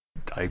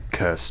I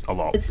curse a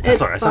lot. It's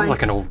Sorry, I sound fine.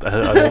 like an old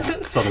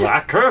son. I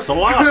curse a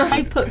lot.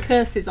 I put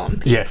curses on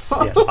people. Yes,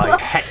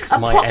 I hex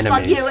my pox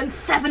on enemies. you in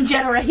 7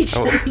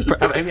 generations.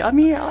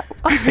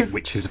 I think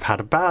witches have had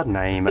a bad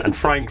name, and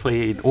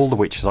frankly, all the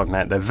witches I've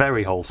met, they're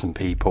very wholesome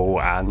people,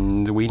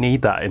 and we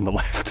need that in the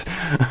left.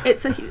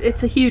 It's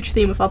a huge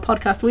theme of our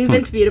podcast. We've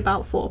interviewed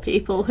about 4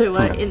 people who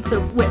are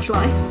into witch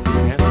life.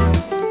 Yeah.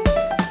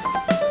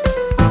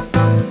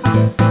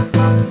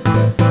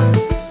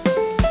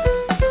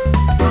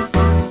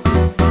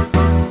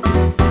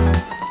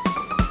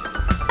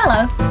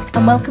 Hello,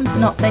 and welcome to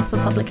Not Safe for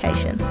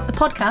Publication, a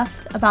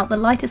podcast about the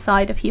lighter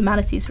side of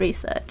humanities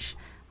research.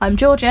 I'm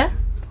Georgia.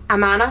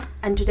 I'm Anna,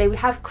 and today we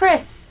have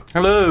Chris.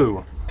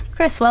 Hello.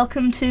 Chris,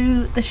 welcome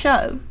to the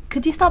show.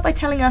 Could you start by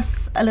telling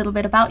us a little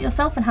bit about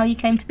yourself and how you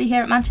came to be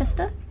here at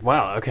Manchester?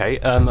 Wow, okay.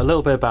 A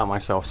little bit about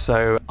myself.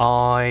 So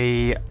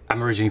I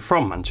am originally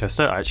from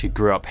Manchester. I actually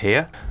grew up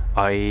here.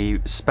 I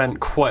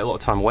spent quite a lot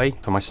of time away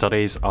for my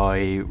studies.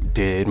 I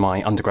did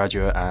my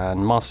undergraduate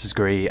and master's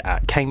degree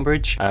at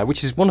Cambridge,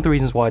 which is one of the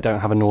reasons why I don't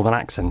have a northern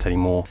accent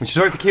anymore, which is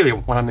very peculiar.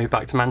 When I moved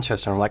back to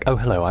Manchester, I'm like, oh,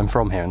 hello, I'm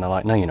from here. And they're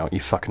like, no, you're not,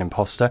 you fucking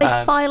imposter.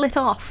 They file it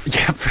off.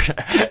 Yeah,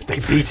 they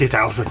beat it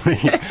out of me.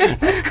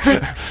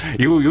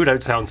 you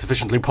don't sound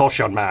sufficiently posh,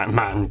 young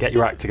man, get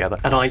your act together.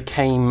 And I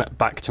came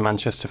back to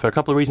Manchester for a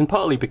couple of reasons,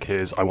 partly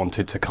because I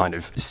wanted to kind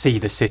of see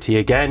the city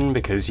again,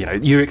 because, you know,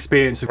 your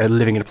experience of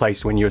living in a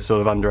place when you're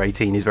sort of under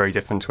 18 is very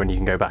different to when you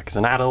can go back as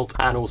an adult.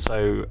 And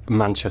also,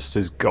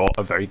 Manchester's got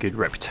a very good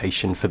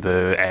reputation for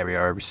the area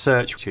I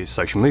research, which is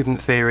social movement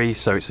theory,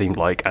 so it seemed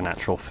like a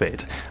natural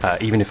fit.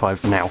 Even if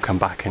I've now come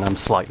back and I'm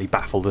slightly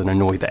baffled and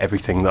annoyed that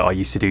everything that I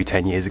used to do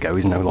 10 years ago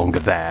is no longer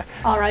there.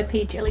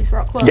 R.I.P. Gillies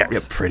Rockwell. Yeah,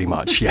 pretty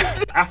much, yeah.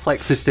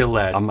 Affleck's is still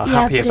there. I'm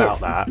happy about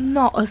that.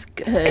 Not as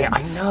good. Yeah,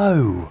 I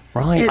know,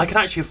 right? I can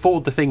actually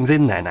afford the things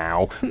in there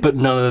now, but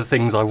none of the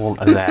things I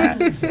want are there.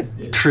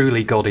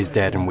 Truly, God is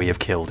dead and we have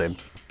killed him.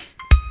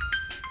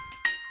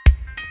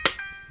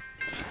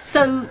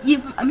 So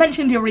you've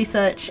mentioned your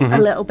research a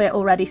little bit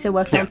already, so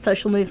working on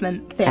social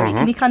movement theory.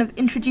 Can you kind of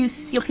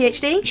introduce your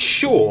PhD?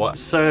 Sure.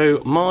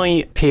 So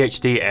my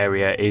PhD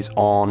area is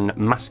on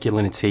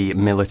masculinity,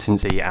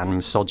 militancy and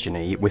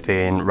misogyny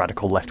within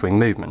radical left-wing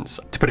movements.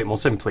 To put it more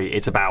simply,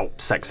 it's about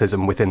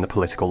sexism within the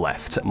political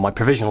left. My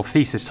provisional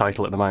thesis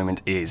title at the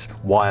moment is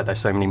Why Are There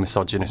So Many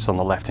Misogynists on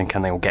the Left and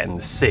Can They All Get in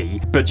the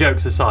Sea? But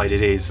jokes aside,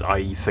 it is,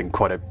 I think,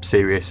 quite a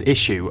serious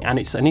issue. And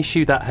it's an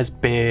issue that has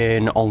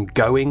been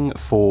ongoing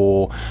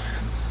for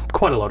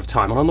quite a lot of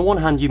time. And on the one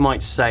hand, you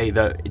might say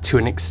that to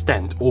an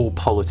extent all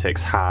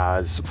politics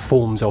has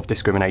forms of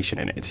discrimination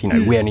in it. You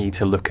know, we need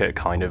to look at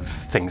kind of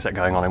things that are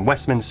going on in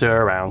Westminster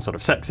around sort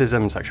of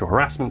sexism, sexual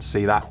harassment to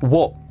see that.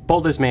 What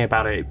bothers me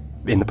about it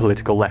in the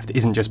political left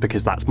isn't just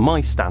because that's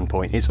my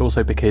standpoint, it's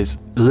also because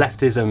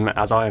leftism,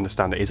 as I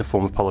understand it, is a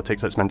form of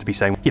politics that's meant to be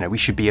saying, you know, we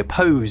should be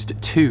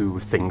opposed to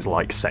things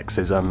like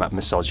sexism,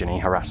 misogyny,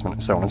 harassment,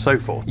 and so on and so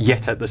forth.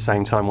 Yet at the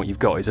same time, what you've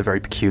got is a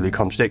very peculiar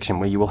contradiction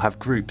where you will have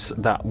groups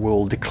that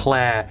will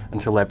declare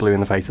until they're blue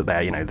in the face that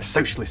they're, you know, the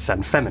socialists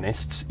and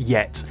feminists,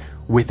 yet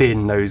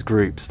within those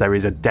groups there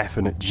is a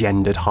definite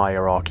gendered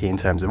hierarchy in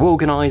terms of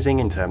organising,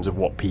 in terms of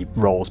what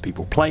roles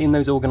people play in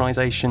those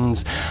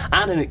organisations,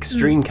 and in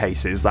extreme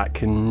cases that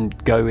can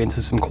go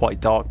into some quite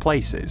dark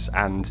places.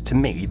 And to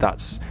me,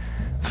 that's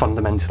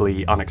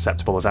fundamentally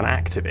unacceptable as an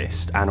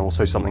activist, and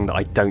also something that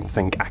I don't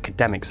think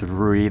academics have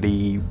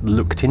really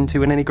looked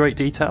into in any great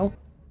detail.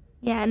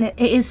 Yeah, and it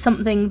is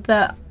something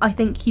that I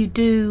think you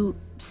do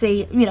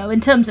see, you know,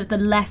 in terms of the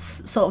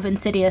less sort of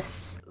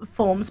insidious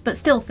forms, but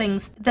still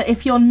things that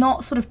if you're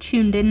not sort of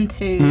tuned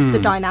into the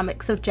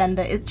dynamics of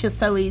gender, it's just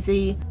so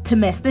easy to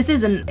miss. This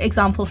is an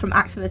example from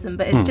activism,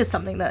 but it's just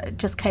something that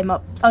just came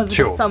up over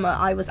the summer.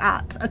 I was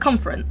at a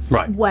conference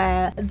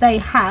where they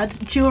had,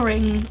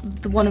 during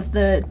one of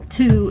the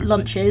 2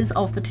 lunches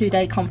of the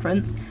 2-day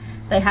conference,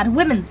 they had a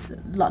women's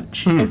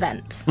lunch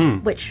event,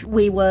 which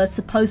we were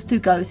supposed to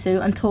go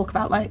to and talk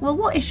about, like, well,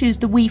 what issues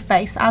do we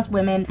face as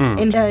women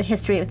in the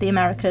history of the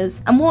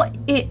Americas? And what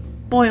it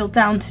boiled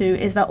down to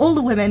is that all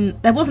the women,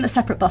 there wasn't a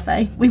separate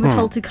buffet. We were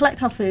told to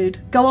collect our food,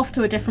 go off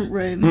to a different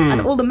room,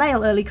 and all the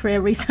male early career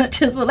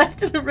researchers were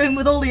left in a room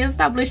with all the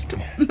established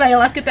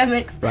male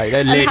academics. Right,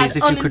 ladies,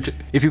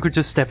 if you could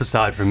just step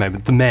aside for a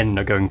moment. The men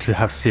are going to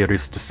have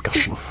serious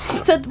discussions.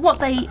 So what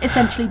they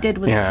essentially did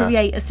was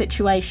create a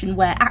situation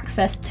where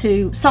access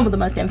to some of the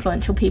most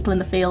influential people in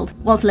the field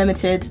was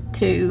limited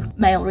to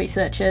male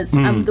researchers,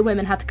 and the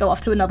women had to go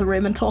off to another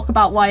room and talk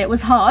about why it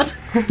was hard.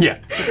 Yeah.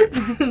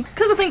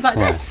 Because of things like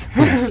this.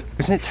 Yes.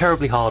 Isn't it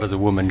terribly hard as a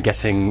woman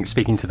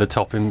speaking to the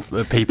top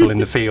people in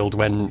the field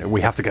when we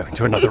have to go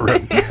into another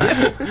room?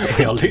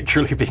 We are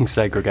literally being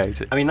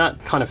segregated. I mean,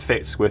 that kind of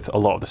fits with a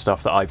lot of the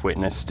stuff that I've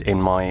witnessed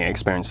in my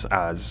experience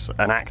as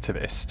an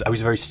activist. I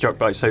was very struck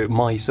by, so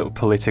my sort of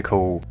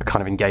political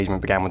kind of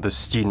engagement began with the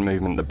student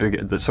movement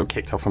that sort of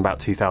kicked off from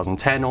about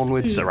 2010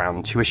 onwards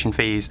around tuition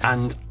fees,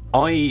 and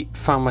I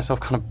found myself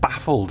kind of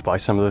baffled by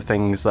some of the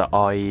things that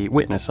I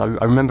witnessed. I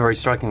remember very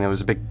striking, there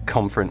was a big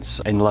conference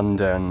in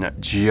London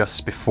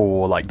just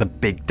before like the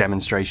big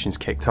demonstrations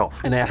kicked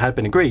off, and it had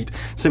been agreed,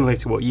 similar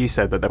to what you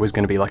said, that there was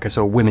going to be like a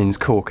sort of women's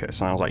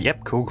caucus, and I was like,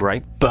 yep, cool,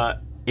 great.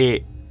 But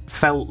it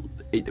felt,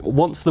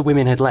 once the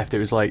women had left, it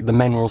was like the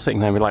men were all sitting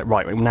there and were like,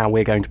 right, now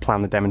we're going to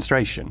plan the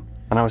demonstration.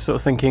 And I was sort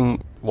of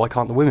thinking, why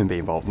can't the women be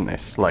involved in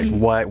this? Like,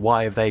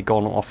 why have they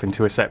gone off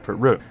into a separate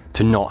route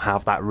to not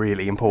have that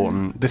really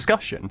important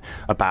discussion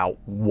about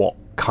what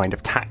kind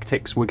of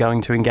tactics we're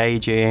going to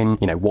engage in,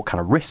 you know, what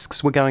kind of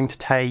risks we're going to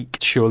take?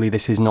 Surely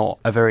this is not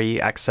a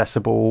very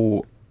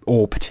accessible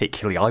or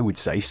particularly, I would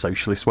say,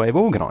 socialist way of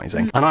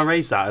organising. And I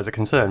raised that as a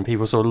concern.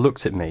 People sort of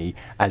looked at me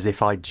as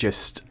if I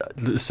just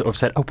sort of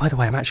said, oh, by the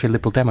way, I'm actually a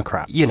Liberal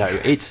Democrat. You know,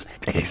 it's...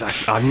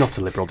 Exactly, I'm not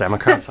a Liberal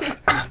Democrat.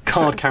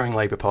 Card-carrying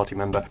Labour Party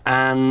member.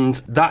 And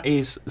that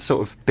is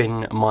sort of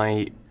been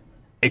my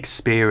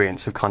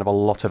experience of kind of a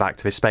lot of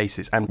activist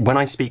spaces. And when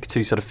I speak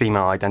to sort of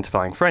female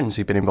identifying friends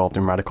who've been involved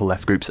in radical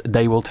left groups,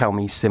 they will tell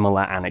me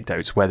similar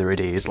anecdotes, whether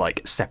it is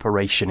like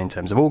separation in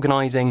terms of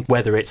organising,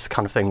 whether it's the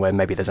kind of thing where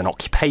maybe there's an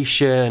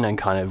occupation and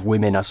kind of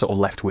women are sort of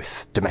left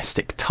with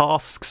domestic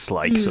tasks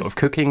like sort of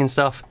cooking and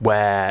stuff,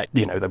 where,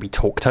 you know, they'll be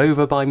talked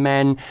over by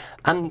men.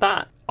 And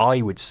that,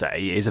 I would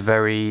say,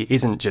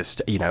 isn't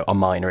just, you know, a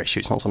minor issue.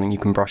 It's not something you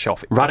can brush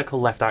off.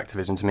 Radical left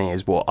activism to me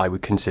is what I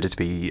would consider to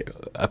be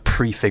a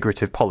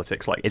prefigurative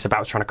politics. Like, it's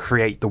about trying to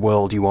create the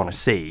world you want to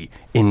see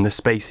in the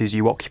spaces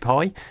you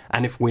occupy.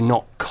 And if we're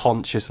not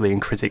consciously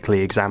and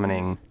critically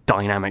examining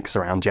dynamics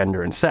around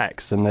gender and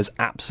sex, then there's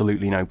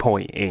absolutely no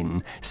point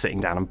in sitting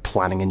down and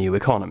planning a new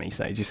economy.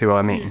 So, do you see what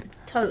I mean?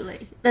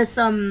 Totally. There's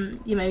some,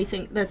 you know, you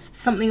think there's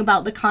something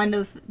about the kind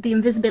of the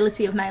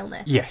invisibility of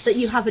maleness. Yes. That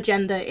you have a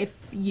gender if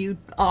you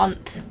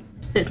aren't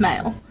cis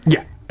male.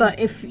 Yeah. But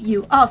if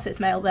you are cis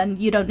male, then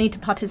you don't need to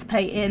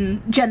participate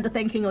in gender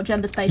thinking or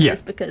gender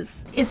spaces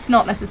because it's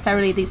not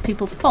necessarily these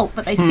people's fault,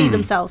 but they see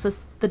themselves as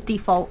the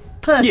default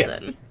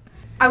person. Yeah.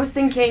 I was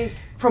thinking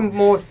from a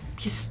more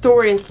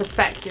historian's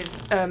perspective,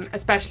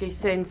 especially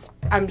since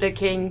I'm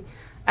looking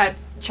at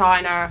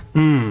China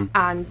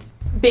and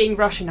being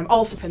Russian, I'm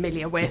also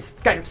familiar with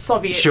kind of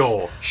Soviet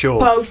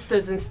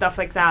posters and stuff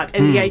like that,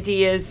 and the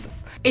ideas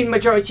in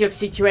majority of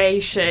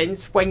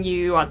situations when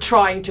you are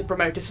trying to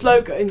promote a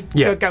slogan,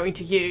 you're going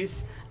to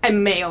use a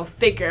male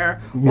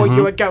figure, or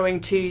you are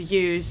going to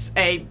use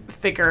a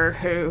figure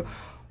who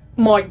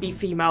might be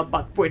female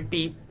but would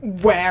be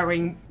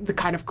wearing the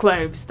kind of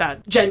clothes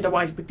that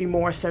gender-wise would be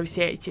more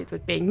associated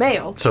with being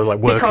male. So like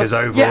workers'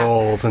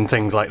 overalls and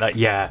things like that.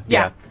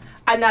 Yeah.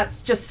 And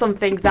that's just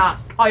something that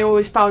I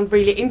always found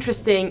really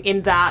interesting,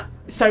 in that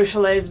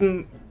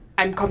socialism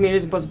and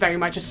communism was very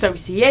much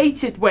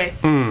associated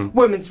with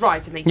women's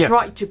rights, and they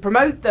tried to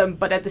promote them,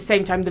 but at the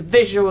same time the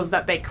visuals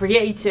that they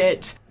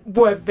created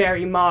were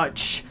very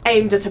much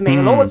aimed at a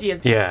male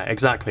audience. Yeah,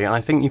 exactly. And I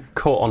think you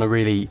caught on a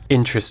really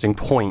interesting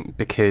point,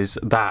 because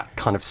that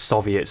kind of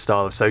Soviet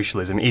style of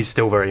socialism is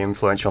still very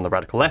influential on the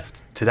radical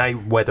left today,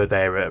 whether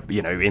they're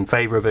in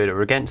favour of it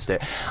or against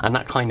it. And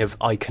that kind of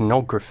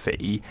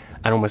iconography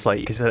and almost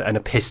like it's an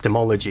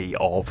epistemology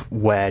of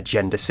where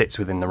gender sits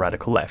within the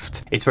radical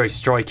left. It's very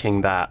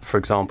striking that, for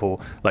example,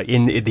 like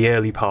in the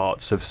early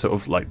parts of sort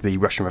of like the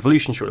Russian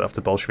Revolution, shortly after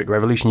the Bolshevik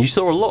Revolution, you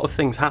saw a lot of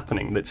things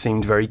happening that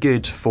seemed very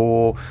good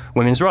for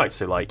women's rights.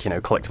 So like,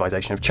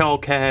 collectivization of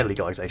childcare,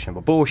 legalization of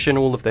abortion,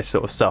 all of this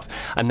sort of stuff.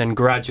 And then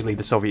gradually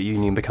the Soviet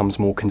Union becomes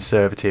more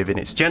conservative in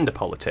its gender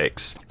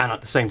politics. And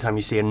at the same time,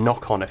 you see a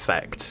knock-on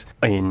effect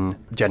in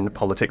gender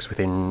politics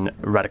within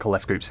radical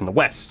left groups in the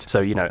West.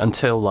 So,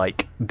 until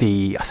like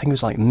I think it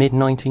was like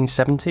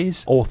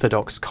mid-1970s,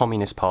 orthodox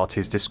communist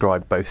parties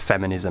described both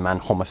feminism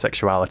and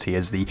homosexuality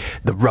as the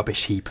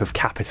rubbish heap of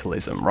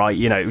capitalism, right?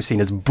 It was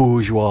seen as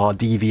bourgeois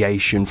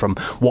deviation from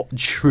what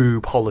true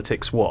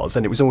politics was,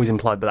 and it was always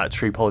implied that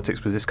true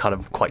politics was this kind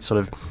of quite sort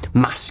of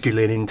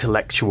masculine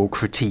intellectual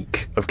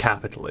critique of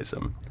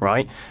capitalism,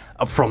 right?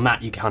 From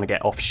that, you kind of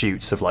get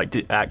offshoots of like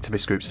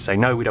activist groups that say,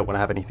 no, we don't want to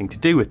have anything to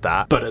do with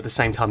that. But at the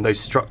same time, those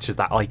structures,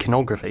 that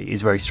iconography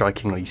is very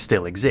strikingly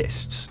still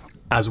exists.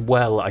 As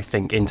well, I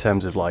think, in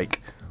terms of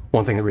like,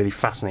 one thing that really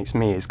fascinates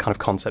me is kind of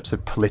concepts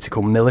of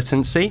political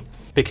militancy,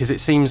 because it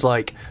seems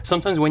like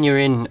sometimes when you're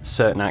in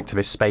certain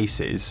activist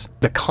spaces,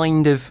 the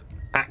kind of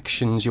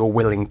actions you're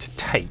willing to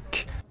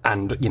take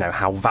and,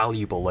 how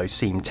valuable those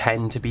seem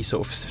tend to be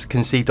sort of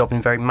conceived of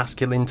in very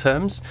masculine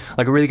terms.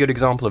 Like a really good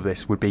example of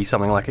this would be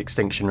something like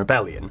Extinction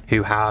Rebellion,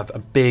 who have a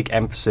big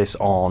emphasis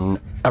on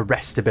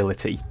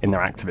arrestability in their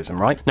activism,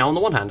 right? Now, on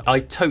the one hand, I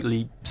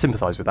totally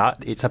sympathise with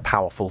that. It's a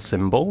powerful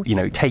symbol.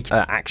 Take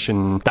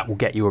action that will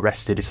get you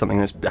arrested is something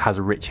that has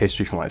a rich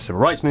history from like the civil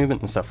rights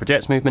movement and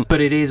suffragettes movement. But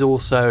it is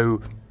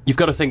also, you've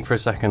got to think for a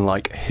second,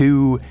 like,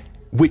 who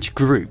which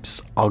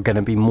groups are going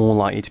to be more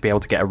likely to be able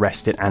to get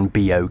arrested and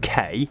be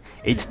okay,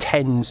 it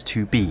tends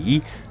to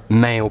be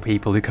male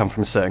people who come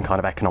from a certain kind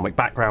of economic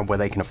background where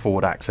they can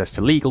afford access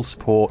to legal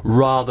support,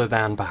 rather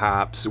than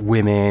perhaps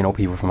women or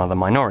people from other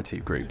minority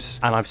groups.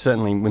 And I've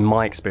certainly, in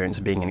my experience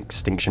of being in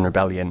Extinction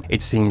Rebellion,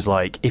 it seems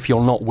like if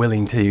you're not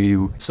willing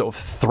to sort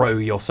of throw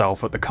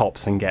yourself at the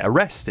cops and get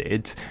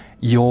arrested,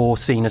 you're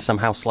seen as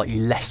somehow slightly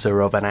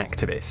lesser of an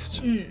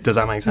activist. Does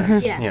that make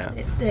sense? Yeah.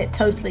 It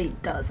totally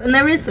does. And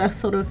there is a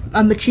sort of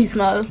a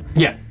machismo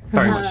Yeah,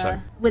 very much so.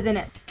 within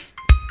it.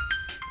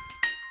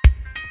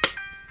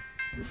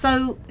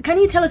 So, can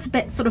you tell us a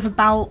bit sort of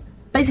about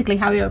basically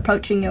how you're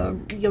approaching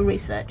your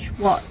research?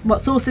 What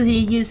sources are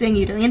you using? Are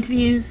you doing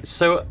interviews?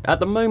 So at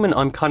the moment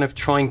I'm kind of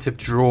trying to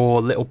draw a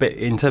little bit,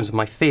 in terms of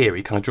my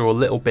theory, kind of draw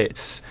little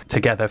bits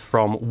together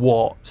from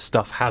what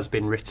stuff has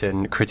been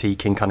written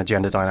critiquing kind of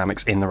gender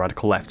dynamics in the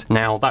radical left.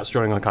 Now that's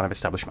drawing on kind of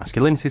established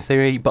masculinity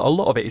theory, but a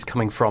lot of it is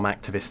coming from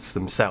activists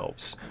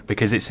themselves,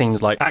 because it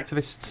seems like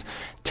activists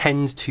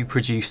tend to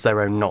produce their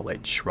own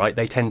knowledge, right?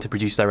 They tend to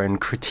produce their own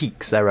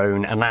critiques, their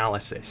own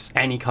analysis.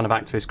 Any kind of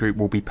activist group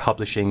will be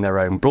publishing their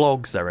own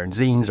blogs, their own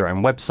zines, their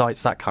own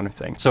websites, that kind of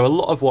thing. So a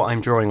lot of what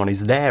I'm drawing on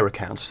is their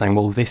accounts of saying,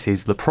 well, this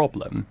is the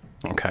problem.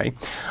 Okay.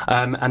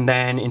 And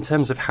then in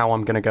terms of how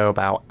I'm going to go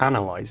about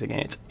analysing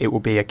it, it will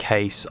be a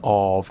case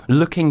of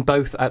looking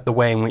both at the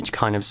way in which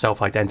kind of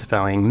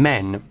self-identifying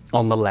men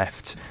on the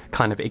left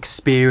kind of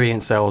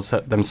experience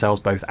themselves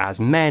both as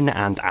men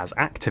and as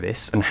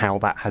activists, and how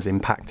that has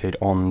impacted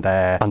on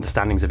their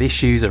understandings of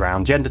issues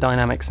around gender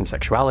dynamics and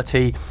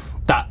sexuality.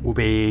 That will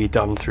be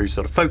done through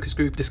sort of focus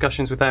group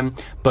discussions with them,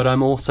 but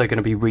I'm also going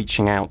to be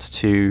reaching out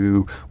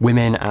to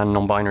women and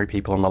non-binary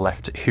people on the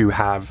left who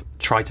have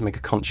tried to make a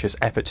conscious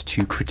effort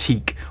to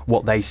critique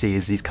what they see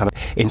as these kind of,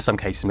 in some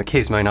cases,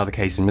 machismo, in other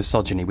cases,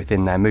 misogyny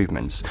within their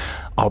movements.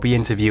 I'll be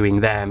interviewing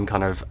them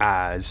kind of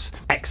as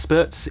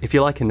experts, if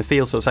you like, in the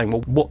field, sort of saying,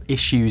 well, what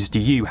issues do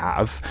you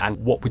have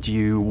and what would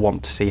you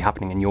want to see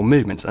happening in your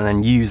movements? And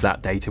then use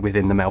that data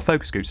within the male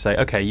focus group to say,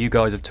 okay, you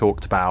guys have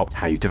talked about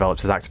how you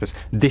developed as activists.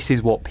 This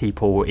is what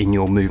people in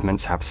your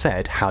movements have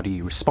said. How do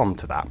you respond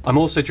to that? I'm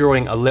also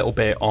drawing a little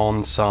bit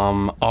on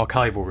some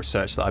archival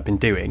research that I've been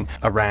doing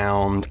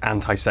around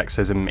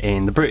anti-sexism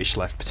in the British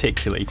left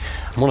particularly.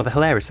 One of the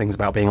hilarious things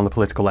about being on the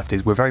political left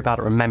is we're very bad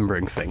at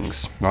remembering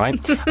things, right?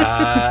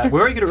 We're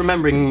very good at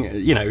remembering,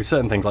 you know,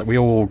 certain things, like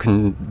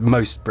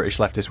most British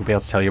leftists will be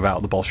able to tell you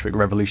about the Bolshevik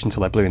Revolution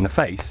till they're blue in the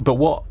face. But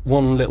what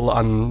one little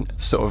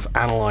sort of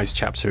analysed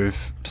chapter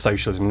of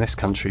socialism in this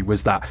country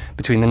was that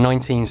between the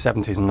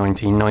 1970s and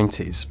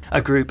 1990s,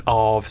 a group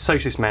of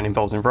socialist men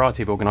involved in a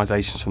variety of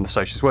organisations, from the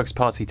Socialist Workers'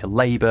 Party to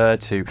Labour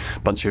to a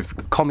bunch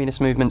of communist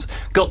movements,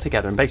 got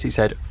together and basically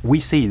said, we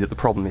see that the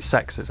problem is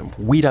sexism.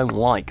 We don't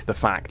like the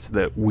fact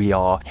that we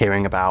are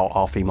hearing about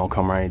our female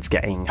comrades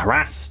getting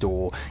harassed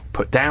or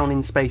put down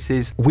in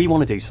spaces. We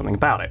want to do something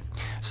about it.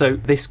 So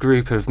this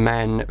group of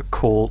men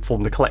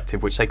formed a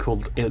collective which they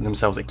called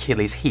themselves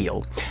Achilles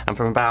Heel, and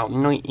from about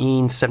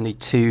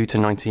 1972 to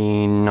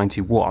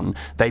 1991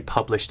 they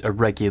published a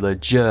regular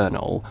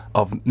journal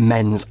of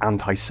men's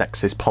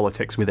anti-sexist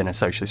politics within a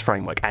socialist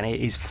framework, and it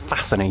is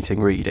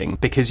fascinating reading,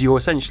 because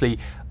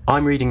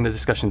I'm reading the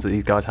discussions that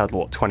these guys had,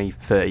 20,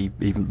 30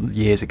 even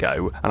years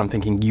ago, and I'm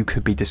thinking you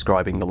could be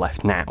describing the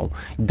left now.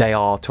 They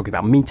are talking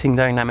about meeting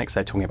dynamics,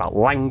 they're talking about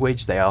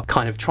language, they are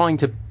kind of trying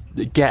to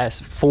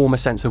form a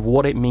sense of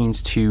what it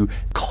means to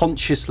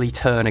consciously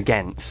turn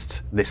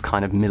against this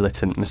kind of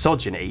militant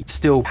misogyny,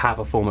 still have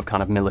a form of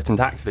kind of militant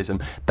activism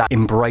that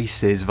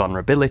embraces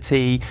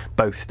vulnerability,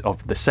 both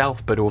of the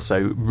self, but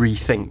also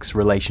rethinks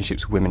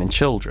relationships with women and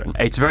children.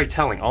 It's very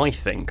telling, I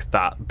think,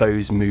 that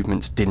those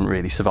movements didn't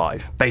really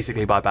survive.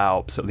 Basically, by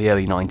about sort of the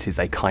early 90s,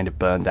 they kind of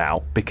burned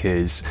out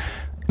because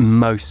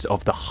most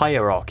of the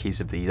hierarchies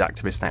of these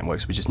activist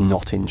networks were just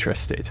not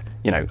interested.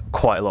 You know,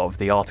 quite a lot of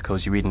the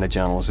articles you read in the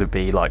journals would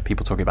be like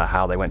people talking about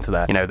how they went to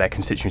their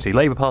constituency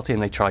Labour Party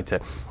and they tried to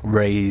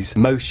raise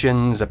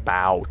motions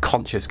about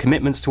conscious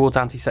commitments towards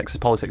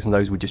anti-sexist politics, and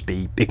those would just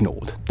be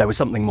ignored. There was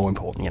something more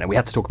important. You know, we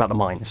had to talk about the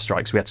miners'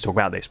 strikes, we had to talk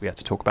about this, we had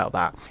to talk about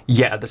that.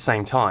 Yet at the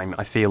same time,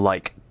 I feel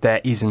like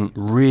there isn't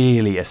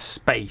really a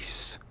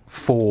space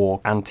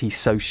for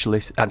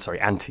anti-socialist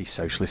tactics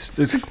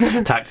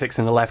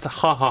in the left.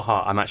 Ha ha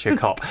ha, I'm actually a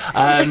cop.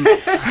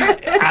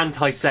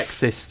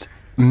 Anti-sexist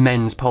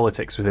men's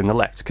politics within the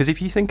left. Because if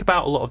you think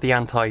about a lot of the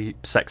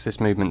anti-sexist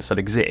movements that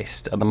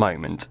exist at the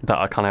moment that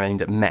are kind of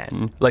aimed at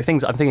men, I'm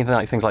thinking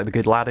like things like the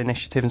Good Lad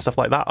Initiative and stuff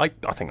like that, I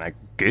think they're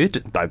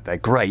good, they're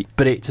great,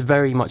 but it's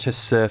very much a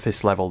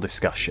surface level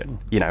discussion.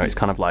 You know, it's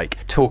kind of like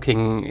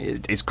talking,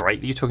 it's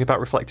great that you're talking about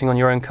reflecting on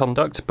your own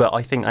conduct, but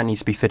I think that needs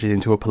to be fitted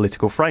into a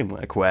political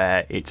framework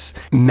where it's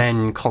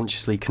men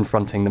consciously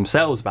confronting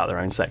themselves about their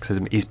own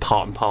sexism is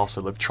part and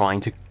parcel of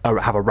trying to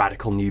have a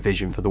radical new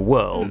vision for the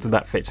world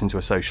that fits into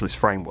a socialist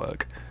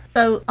framework.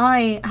 So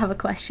I have a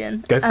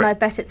question, and I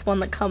bet it's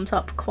one that comes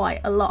up quite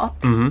a lot.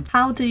 Mm-hmm.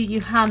 How do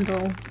you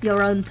handle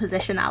your own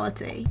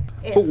positionality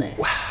in this?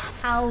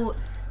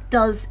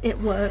 does it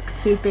work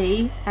to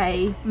be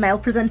a male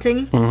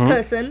presenting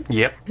person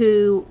Yep.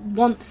 who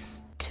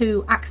wants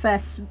to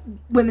access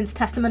women's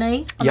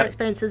testimony on their Yep.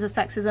 experiences of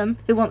sexism,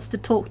 who wants to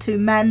talk to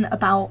men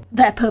about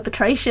their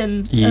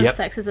perpetration Yep. of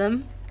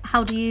sexism?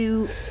 How do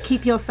you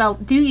keep yourself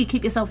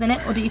in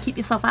it, or do you keep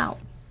yourself out?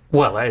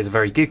 Well, that is a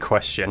very good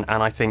question,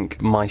 and I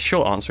think my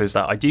short answer is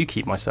that I do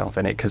keep myself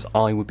in it because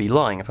I would be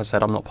lying if I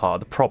said I'm not part of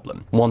the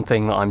problem. One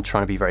thing that I'm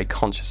trying to be very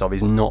conscious of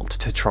is not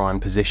to try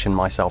and position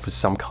myself as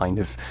some kind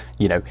of,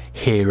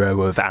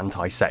 hero of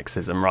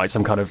anti-sexism, right?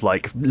 Some kind of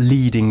like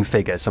leading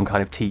figure, some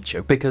kind of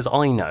teacher, because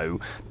I know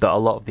that a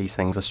lot of these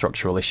things are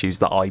structural issues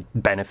that I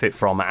benefit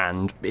from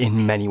and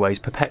in many ways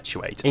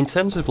perpetuate. In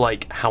terms of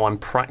like how I'm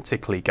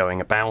practically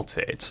going about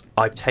it,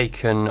 I've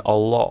taken a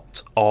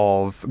lot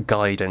of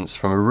guidance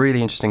from a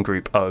really interesting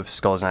group of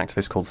scholars and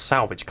activists called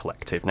Salvage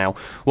Collective. Now,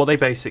 what they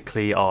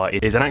basically are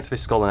is an activist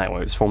scholar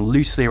network that's formed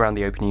loosely around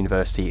the Open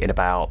University in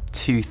about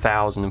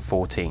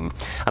 2014,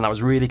 and that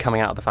was really coming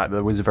out of the fact that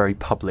there was a very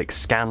public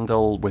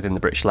scandal within the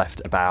British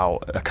left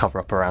about a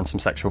cover-up around some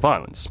sexual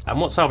violence. And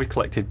what Salvage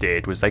Collective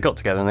did was they got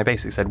together and they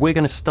basically said, we're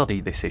going to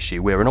study this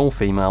issue. We're an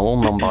all-female,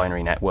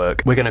 all-non-binary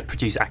network. We're going to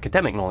produce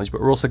academic knowledge,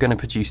 but we're also going to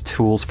produce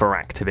tools for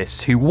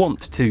activists who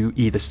want to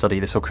either study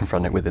this or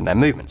confront it within their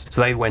movements. So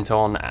they went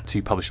on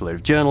to publish a load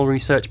of journal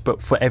research,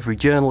 but for every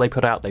journal they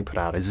put out a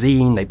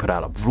zine, they put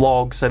out a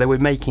vlog, so they were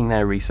making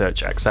their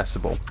research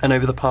accessible. And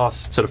over the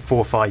past sort of 4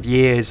 or 5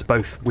 years,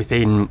 both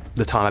within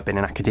the time I've been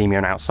in academia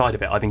and outside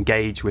of it, I've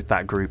engaged with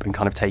that group and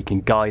kind of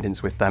taken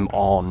guidance with them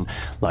on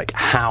like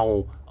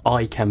how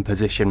I can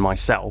position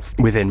myself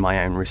within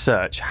my own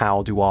research.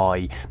 How do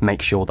I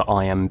make sure that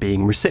I am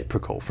being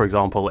reciprocal? For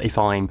example, if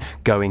I'm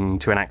going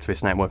to an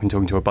activist network and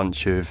talking to a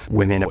bunch of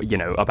women,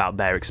 about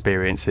their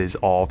experiences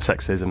of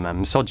sexism and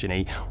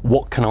misogyny,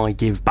 what can I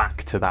give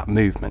back to that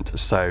movement?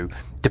 So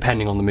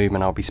depending on the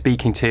movement I'll be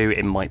speaking to,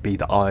 it might be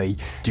that I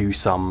do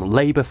some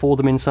labour for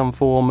them in some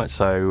form.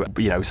 So,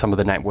 some of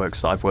the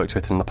networks that I've worked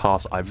with in the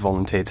past, I've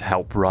volunteered to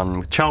help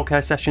run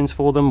childcare sessions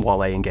for them while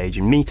they engage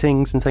in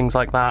meetings and things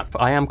like that.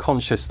 But I am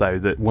conscious, though,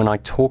 that when I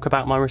talk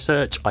about my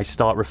research, I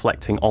start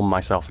reflecting on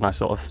myself and I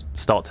sort of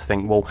start to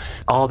think, well,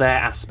 are there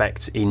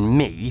aspects in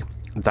me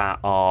that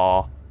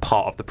are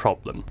part of the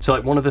problem? So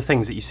like one of the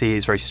things that you see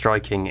is very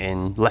striking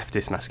in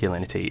leftist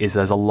masculinity is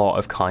there's a lot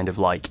of kind of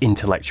like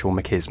intellectual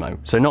machismo.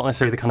 So not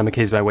necessarily the kind of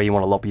machismo where you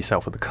want to lob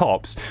yourself at the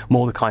cops,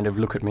 more the kind of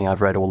look at me,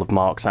 I've read all of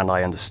Marx and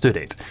I understood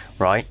it,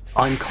 right?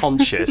 I'm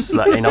conscious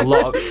that in a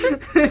lot of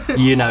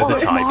all the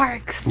of type.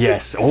 Marx.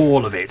 Yes,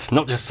 all of it,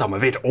 not just some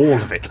of it,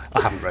 all of it.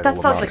 I haven't read That all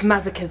of sounds Marx.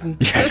 like masochism.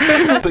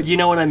 Yes. But you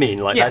know what I mean?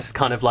 Like Yeah. that's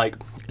kind of like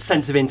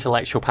sense of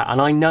intellectual power,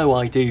 and I know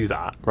I do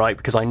that, right?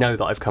 Because I know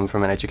that I've come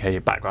from an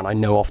educated background. I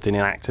know often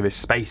in activist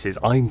spaces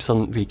I'm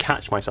suddenly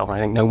catch myself and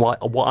I think, no,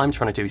 what I'm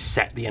trying to do is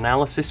set the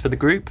analysis for the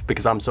group,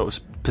 because I'm sort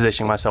of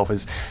positioning myself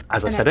as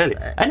I said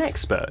earlier, an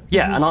expert.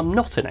 Yeah, and I'm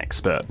not an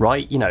expert,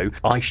 right?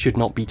 I should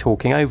not be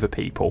talking over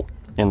people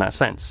in that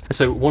sense.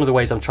 So one of the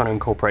ways I'm trying to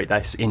incorporate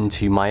this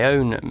into my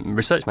own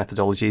research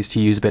methodology is to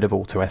use a bit of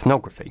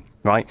autoethnography,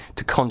 right?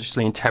 To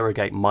consciously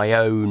interrogate my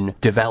own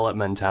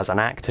development as an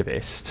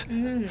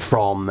activist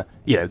from,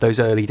 those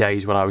early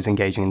days when I was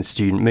engaging in the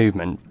student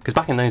movement. Because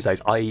back in those days,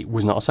 I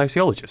was not a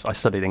sociologist. I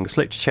studied English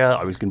literature.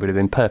 I would have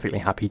been perfectly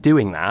happy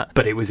doing that.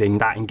 But it was in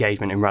that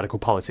engagement in radical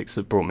politics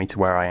that brought me to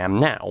where I am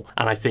now.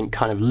 And I think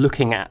kind of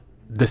looking at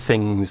the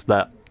things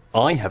that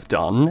I have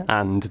done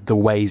and the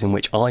ways in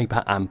which I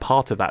am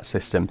part of that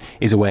system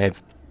is a way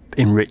of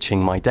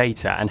enriching my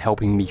data and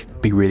helping me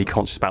be really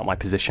conscious about my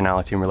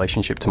positionality in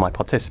relationship to my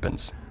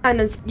participants. And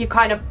then you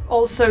kind of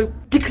also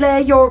declare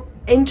your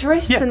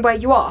interests and where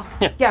you are.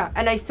 Yeah.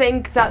 And I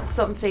think that's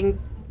something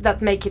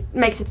that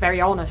makes it very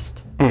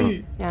honest.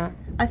 Yeah.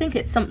 I think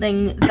it's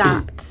something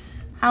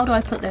that, how do I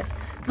put this?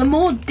 The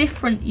more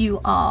different you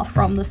are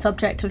from the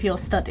subject of your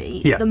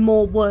study, the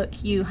more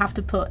work you have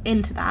to put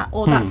into that,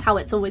 or that's how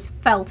it's always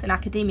felt in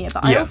academia.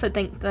 But I also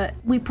think that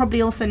we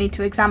probably also need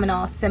to examine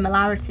our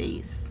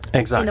similarities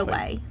in a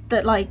way.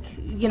 That,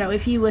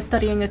 if you were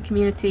studying a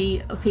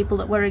community of people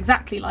that were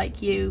exactly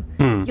like you,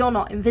 you're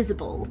not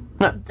invisible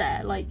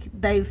there. Like,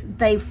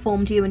 they've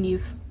formed you and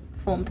you've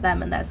formed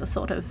them, and there's a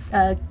sort of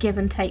give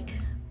and take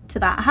to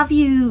that. Have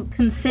you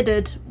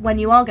considered, when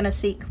you are going to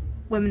seek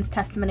women's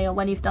testimony, or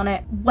when you've done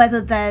it,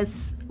 whether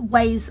there's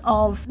ways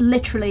of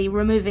literally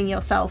removing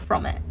yourself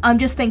from it? I'm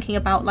just thinking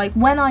about,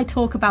 when I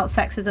talk about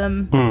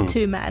sexism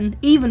to men,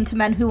 even to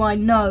men who I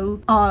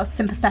know are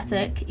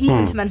sympathetic,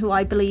 even to men who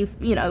I believe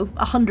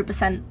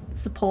 100%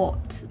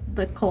 support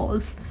the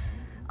cause,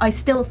 I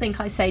still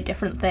think I say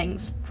different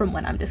things from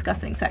when I'm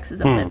discussing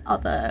sexism with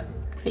other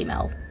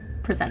female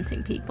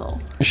presenting people.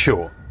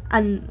 Sure.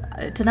 And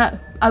I don't know,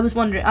 I was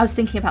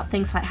thinking about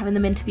things like having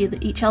them interview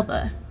each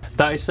other.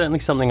 That is certainly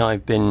something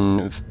I've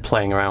been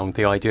playing around with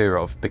the idea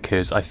of,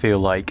 because I feel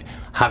like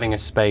having a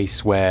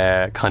space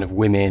where kind of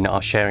women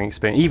are sharing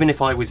experience, even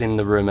if I was in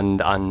the room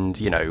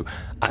and you know,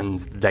 and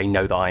they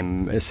know that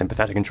I'm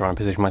sympathetic and trying to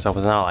position myself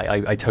as an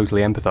ally, I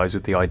totally empathise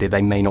with the idea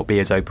they may not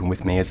be as open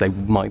with me as they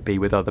might be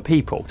with other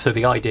people. So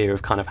the idea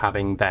of kind of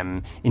having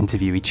them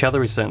interview each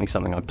other is certainly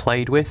something I've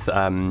played with.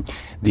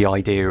 The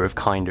idea of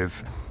kind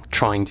of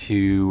trying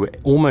to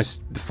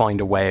almost find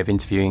a way of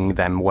interviewing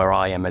them where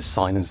I am as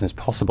silent as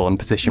possible and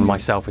position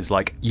myself as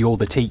like, you're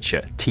the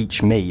teacher,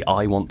 teach me,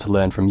 I want to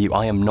learn from you,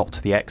 I am not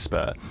the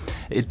expert.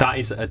 That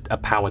is a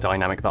power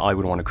dynamic that I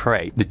would want to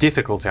create. The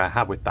difficulty I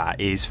have with that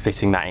is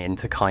fitting that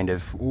into kind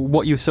of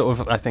what you sort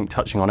of, I think,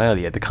 touching on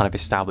earlier, the kind of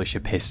established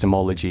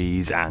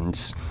epistemologies and,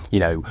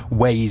 you know,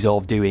 ways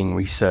of doing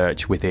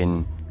research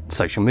within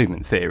social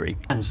movement theory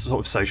and sort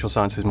of social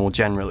sciences more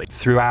generally.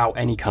 Throughout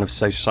any kind of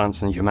social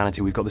science and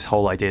humanity, we've got this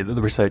whole idea that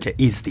the researcher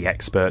is the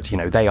expert. You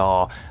know, they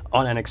are,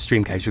 on an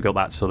extreme case, we've got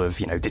that sort of,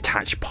 you know,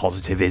 detached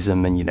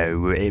positivism and, you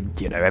know,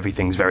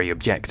 everything's very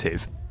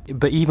objective.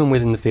 But even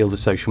within the field of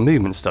social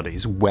movement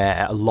studies,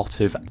 where a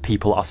lot of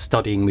people are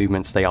studying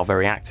movements they are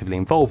very actively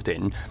involved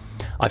in,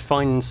 I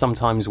find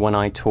sometimes when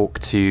I talk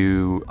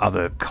to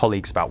other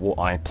colleagues about what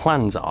my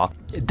plans are,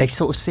 they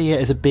sort of see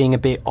it as being a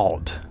bit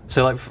odd.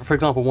 So, like, for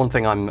example, one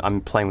thing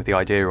I'm playing with the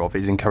idea of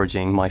is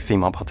encouraging my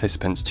female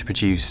participants to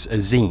produce a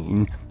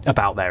zine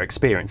about their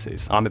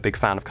experiences. I'm a big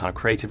fan of kind of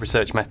creative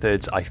research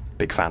methods. I'm a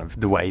big fan of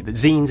the way that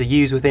zines are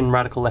used within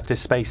radical leftist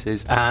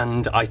spaces,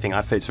 and I think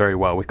that fits very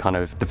well with kind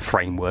of the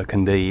framework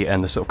and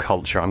the sort of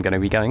culture I'm going to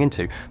be going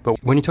into.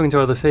 But when you're talking to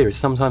other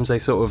theorists, sometimes they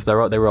sort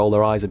of they roll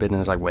their eyes a bit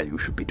and it's like, well, you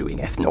should be doing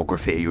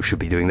ethnography, you should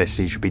be doing this,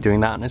 you should be doing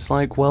that, and it's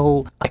like,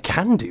 well, I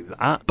can do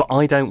that, but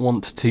I don't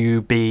want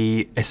to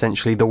be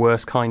essentially the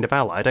worst kind of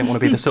ally. I don't want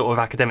to be the sort of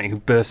academic who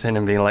bursts in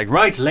and being like,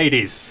 right,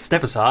 ladies,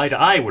 step aside,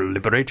 I will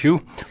liberate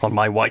you on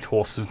my white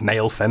horse of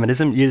male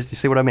feminism. You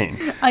see what I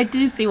mean? I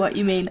do see what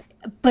you mean.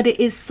 But it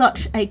is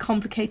such a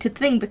complicated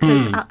thing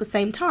because at the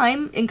same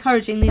time,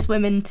 encouraging these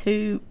women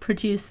to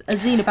produce a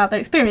zine about their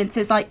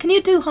experiences, like, can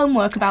you do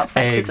homework about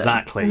sexism?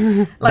 Exactly.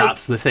 Like,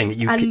 that's the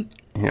thing.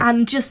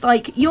 And just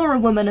like, you're a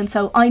woman, and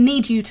so I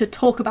need you to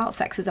talk about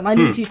sexism. I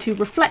need you to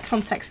reflect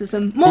on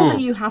sexism more than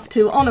you have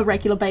to on a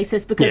regular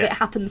basis because it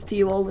happens to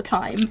you all the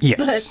time.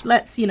 Yes. But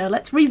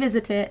let's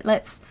revisit it.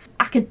 Let's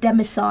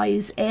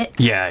academicize it.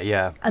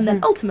 Yeah. And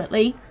then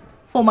ultimately,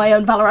 for my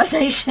own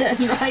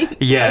valorization, right?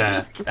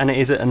 Yeah, and it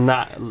is, and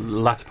that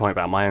latter point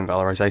about my own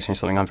valorization is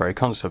something I'm very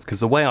conscious of, because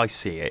the way I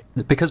see it,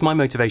 because my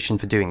motivation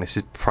for doing this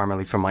is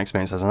primarily from my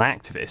experience as an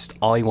activist,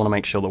 I want to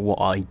make sure that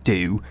what I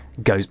do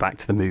goes back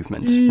to the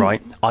movement,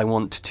 right? I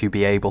want to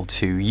be able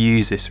to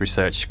use this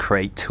research to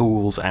create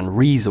tools and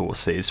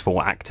resources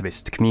for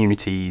activist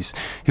communities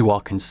who are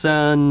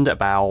concerned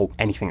about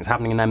anything that's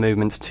happening in their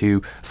movement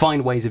to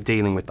find ways of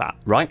dealing with that,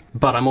 right?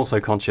 But I'm also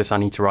conscious I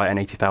need to write an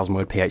 80,000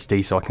 word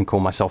PhD so I can call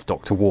myself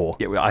Dr. War.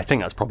 I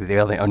think that's probably the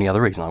only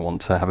other reason I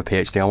want to have a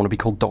PhD. I want to be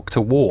called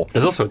Dr. War.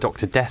 There's also a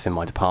Dr. Death in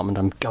my department.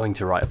 I'm going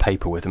to write a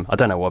paper with him. I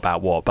don't know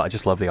about what, but I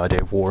just love the idea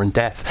of war and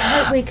death.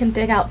 I hope we can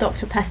dig out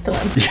Dr.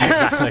 Pestilence. Yeah,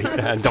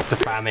 exactly. And Dr.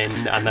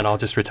 Famine, and then I'll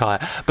just retire.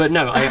 But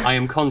no, I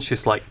am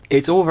conscious, like,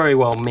 it's all very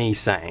well me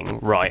saying,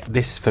 right,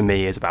 this for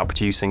me is about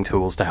producing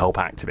tools to help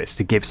activists,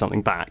 to give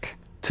something back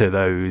to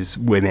those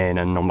women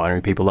and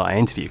non-binary people that I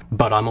interview.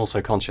 But I'm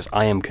also conscious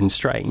I am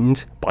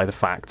constrained by the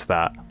fact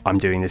that I'm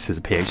doing this as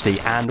a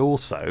PhD, and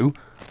also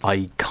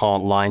I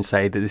can't lie and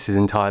say that this is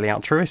entirely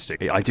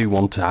altruistic. I do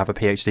want to have a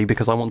PhD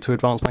because I want to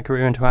advance my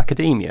career into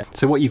academia.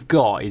 So what you've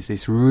got is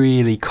this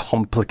really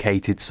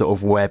complicated sort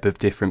of web of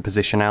different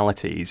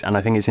positionalities, and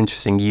I think it's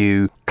interesting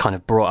you kind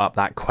of brought up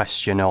that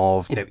question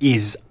of, you know,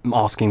 is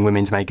asking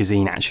women to make a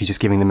zine actually just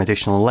giving them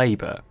additional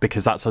labour?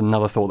 Because that's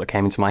another thought that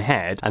came into my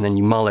head, and then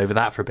you mull over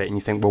that for a bit and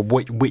you think, well,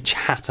 which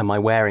hat am I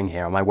wearing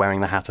here? Am I wearing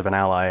the hat of an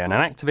ally and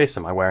an activist?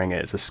 Am I wearing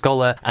it as a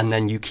scholar? And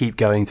then you keep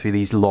going through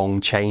these long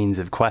chains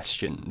of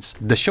questions.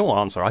 The short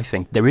answer, I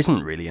think, there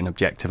isn't really an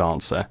objective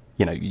answer,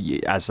 you know,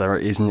 as there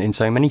isn't in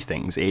so many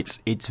things.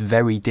 It's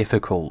very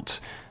difficult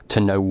to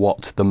know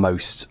what the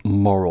most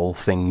moral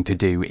thing to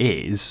do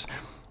is,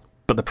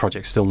 but the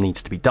project still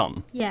needs to be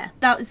done. Yeah,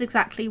 that was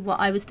exactly what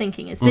I was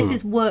thinking, is this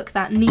is work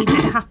that needs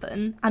to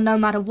happen, and no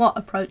matter what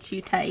approach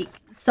you take,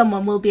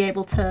 someone will be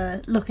able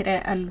to look at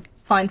it and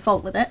find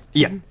fault with it.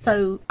 Yeah.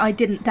 So I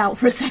didn't doubt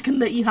for a second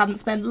that you hadn't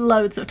spent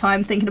loads of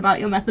time thinking about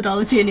your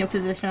methodology and your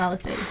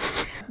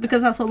positionality,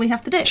 because that's what we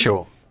have to do.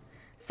 Sure.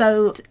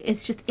 So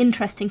it's just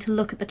interesting to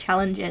look at the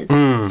challenges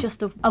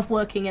just of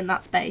working in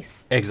that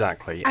space.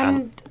 Exactly.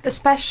 And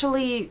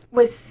especially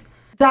with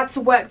that's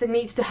work that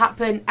needs to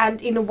happen, and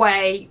in a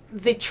way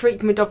the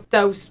treatment of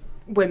those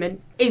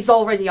women is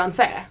already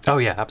unfair. Oh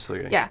yeah,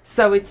 absolutely. Yeah,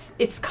 so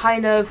it's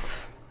kind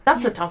of,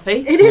 that's a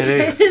toughie. It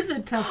is a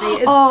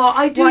toughie.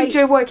 I do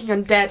enjoy working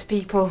on dead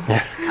people.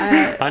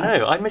 I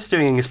know. I miss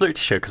doing English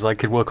literature because I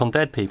could work on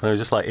dead people. And it was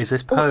just like, is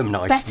this poem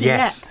nice? Better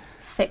Yes. yet,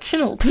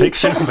 fictional people.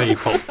 Fictional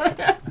people.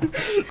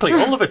 Like,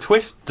 Oliver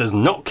Twist does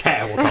not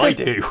care what I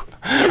do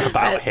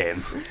about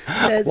him.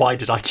 Why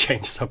did I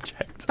change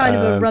subject? Kind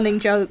of a running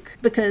joke,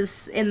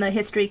 because in the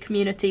history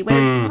community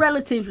we're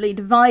relatively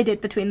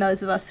divided between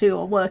those of us who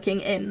are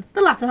working in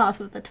the latter half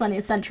of the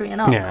 20th century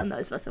and up, and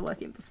those of us who are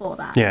working before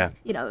that. Yeah.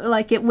 You know,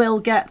 like, it will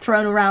get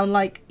thrown around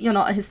like, you're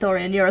not a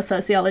historian, you're a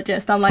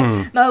sociologist. I'm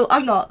like, no,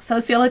 I'm not.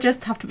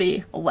 Sociologists have to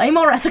be way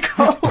more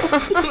ethical.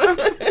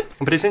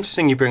 But it's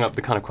interesting you bring up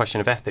the kind of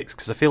question of ethics,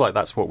 because I feel like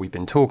that's what we've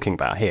been talking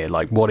about here.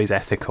 Like, what is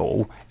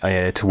ethical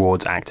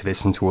towards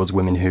activists and towards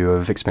women who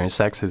have experienced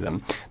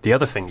sexism? The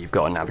other thing you've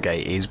got to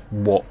navigate is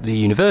what the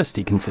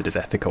university considers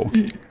ethical.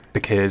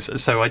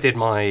 Because, so I did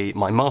my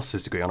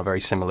master's degree on a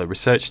very similar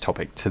research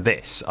topic to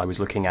this. I was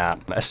looking at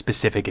a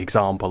specific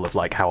example of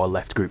like how a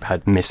left group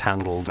had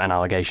mishandled an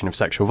allegation of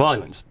sexual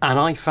violence. And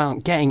I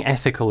found getting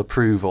ethical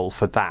approval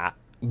for that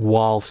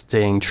while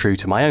staying true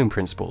to my own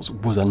principles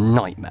was a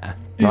nightmare,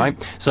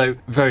 right? So,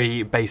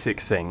 very basic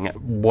thing,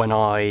 when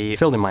I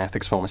filled in my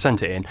ethics form, I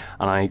sent it in,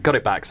 and I got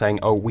it back saying,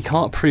 oh, we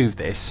can't approve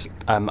this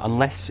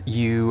unless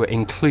you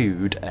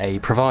include a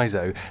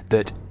proviso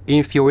that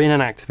if you're in an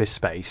activist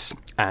space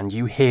and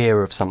you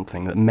hear of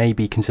something that may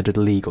be considered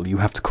illegal, you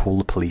have to call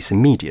the police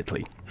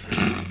immediately.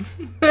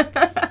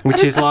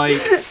 Which is like,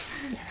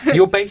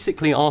 you're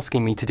basically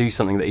asking me to do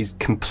something that is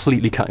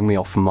completely cutting me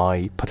off from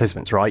my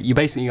participants, right? You're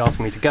basically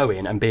asking me to go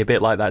in and be a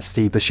bit like that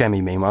Steve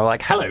Buscemi meme where I'm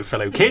like, hello,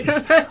 fellow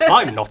kids,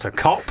 I'm not a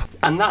cop.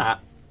 And that,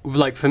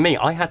 like, for me,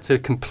 I had to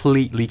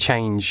completely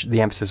change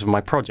the emphasis of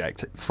my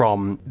project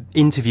from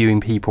interviewing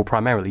people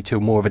primarily to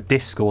more of a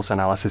discourse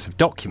analysis of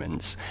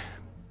documents,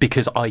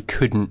 because I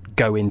couldn't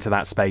go into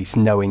that space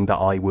knowing that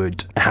I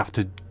would have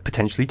to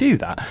potentially do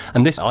that.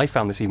 And this, I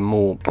found this even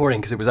more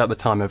worrying because it was at the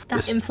time of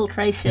the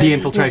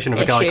infiltration of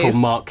a guy called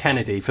Mark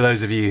Kennedy. For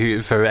those of you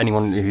who, for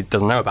anyone who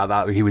doesn't know about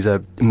that, he was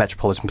a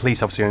Metropolitan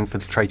Police officer who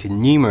infiltrated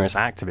numerous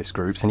activist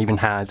groups and even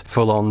had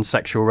full-on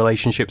sexual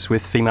relationships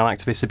with female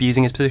activists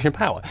abusing his position of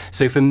power.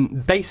 So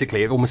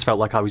basically, it almost felt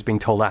like I was being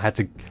told I had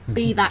to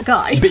be that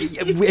guy.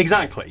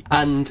 Exactly.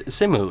 And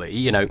similarly,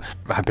 you know,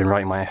 I've been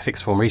writing my ethics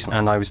form recently,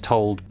 and I was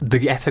told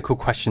the ethical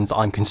questions that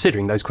I'm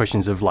considering, those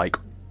questions of like,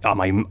 am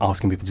I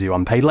asking people to do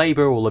unpaid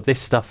labour, all of this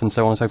stuff and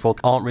so on and so forth,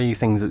 aren't really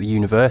things that the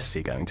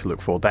university are going to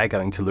look for. They're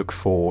going to look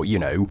for, you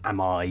know,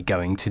 am I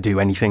going to do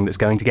anything that's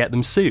going to get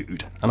them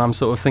sued? And I'm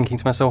sort of thinking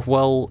to myself,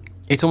 well,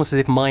 it's almost as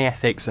if my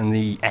ethics and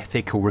the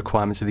ethical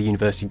requirements of the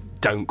university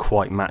don't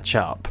quite match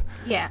up.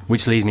 Yeah.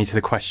 Which leads me to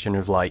the question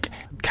of, like,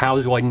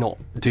 how do I not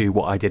do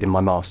what I did in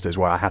my master's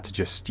where I had to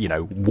just, you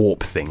know,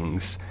 warp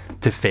things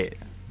to fit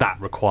that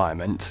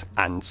requirement?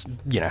 And,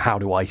 you know, how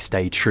do I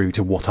stay true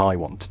to what I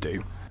want to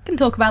do? Can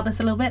talk about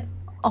this a little bit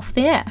off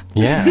the air.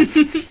 Yeah.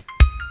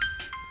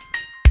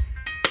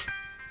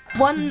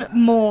 One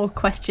more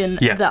question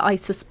that I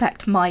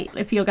suspect might,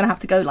 if you're going to have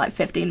to go like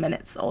 15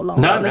 minutes or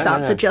longer on this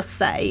answer, just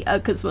say,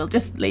 because we'll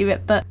just leave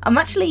it. But I'm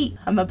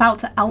about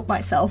to out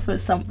myself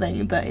as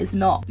something that is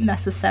not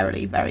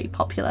necessarily very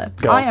popular.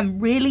 I am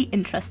really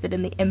interested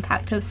in the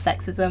impact of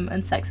sexism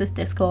and sexist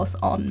discourse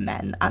on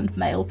men and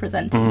male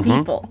presenting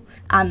people.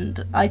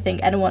 And I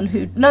think anyone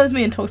who knows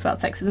me and talks about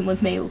sexism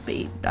with me will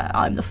be,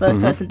 I'm the first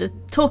person to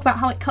talk about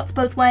how it cuts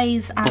both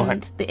ways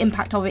and the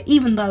impact of it,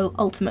 even though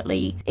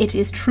ultimately it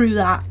is true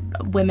that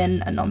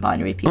women and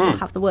non-binary people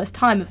have the worst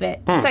time of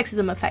it.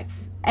 Sexism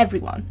affects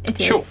everyone. It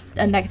is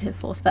a negative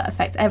force that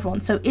affects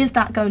everyone. So is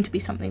that going to be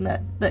something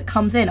that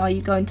comes in? Are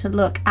you going to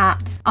look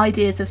at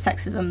ideas of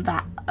sexism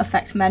that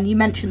affect men? You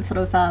mentioned sort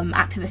of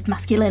activist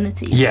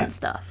masculinities and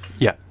stuff.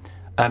 Yeah.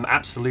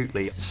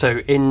 Absolutely. So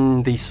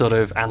in these sort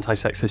of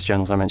anti-sexist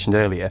journals I mentioned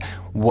earlier,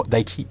 what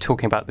they keep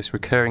talking about this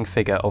recurring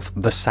figure of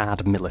the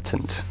sad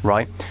militant,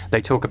 right?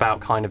 They talk about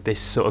kind of this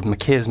sort of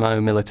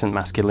machismo, militant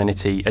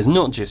masculinity as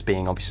not just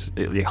being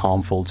obviously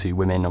harmful to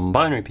women and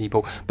non-binary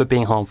people, but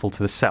being harmful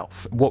to the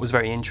self. What was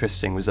very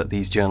interesting was that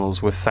these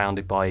journals were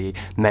founded by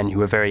men who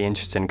were very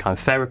interested in kind of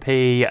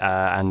therapy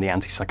and the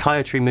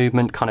anti-psychiatry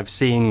movement, kind of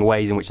seeing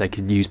ways in which they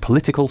could use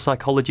political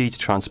psychology to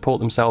try and support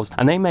themselves.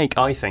 And they make,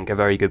 I think, a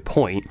very good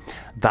point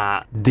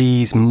that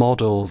these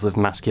models of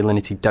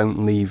masculinity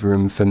don't leave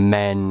room for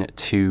men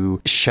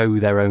to show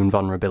their own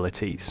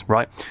vulnerabilities,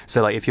 right?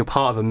 So, like, if you're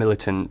part of a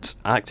militant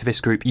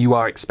activist group, you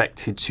are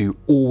expected to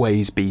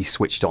always be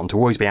switched on, to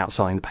always be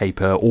outside the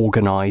paper,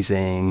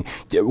 organising,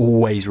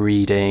 always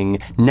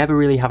reading, never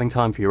really having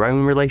time for your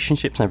own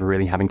relationships, never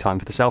really having time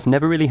for the self,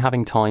 never really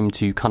having time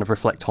to kind of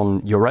reflect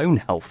on your own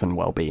health and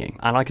well-being.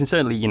 And I can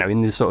certainly, you know,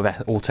 in this sort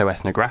of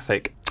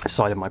auto-ethnographic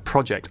side of my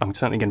project, I'm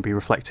certainly going to be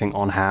reflecting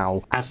on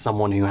how, as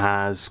someone who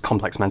has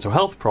complex mental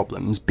health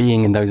problems,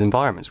 being in those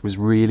environments was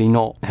really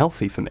not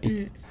healthy for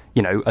me.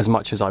 You know, as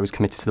much as I was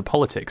committed to the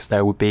politics,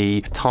 there would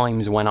be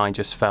times when I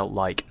just felt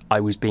like I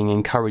was being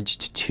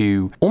encouraged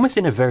to, almost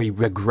in a very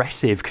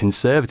regressive,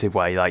 conservative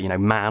way, like, you know,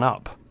 man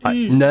up.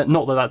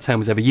 Not that term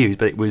was ever used,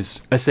 but it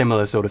was a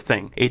similar sort of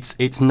thing.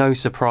 It's no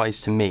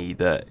surprise to me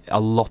that a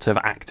lot of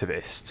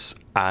activists,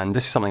 and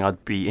this is something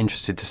I'd be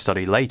interested to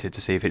study later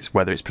to see if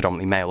whether it's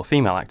predominantly male or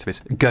female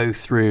activists, go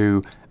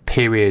through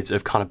periods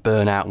of kind of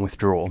burnout and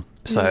withdrawal.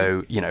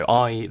 So,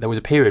 there was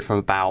a period from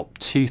about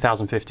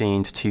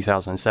 2015 to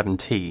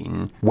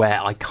 2017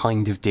 where I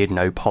kind of did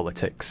no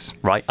politics,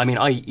 right? I mean,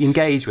 I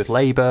engaged with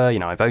Labour,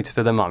 I voted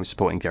for them, I was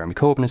supporting Jeremy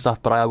Corbyn and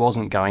stuff, but I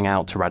wasn't going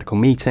out to radical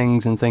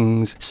meetings and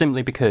things,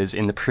 simply because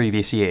in the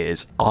previous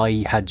years,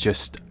 I had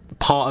just,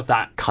 part of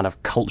that kind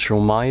of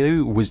cultural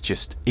milieu was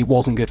just, it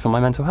wasn't good for my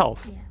mental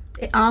health.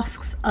 Yeah. It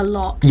asks a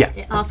lot. Yeah.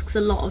 It asks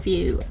a lot of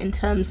you in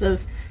terms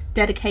of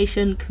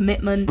dedication,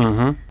 commitment,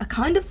 a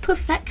kind of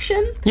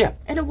perfection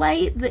in a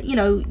way that,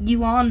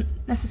 you aren't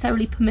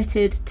necessarily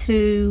permitted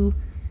to,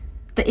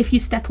 that if you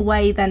step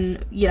away,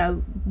 then,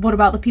 what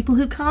about the people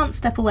who can't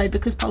step away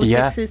because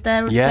politics is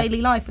their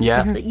daily life and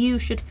stuff, that you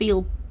should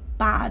feel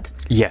bad.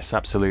 Yes,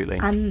 absolutely.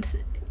 And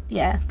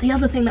the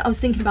other thing that I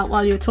was thinking about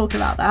while you were talking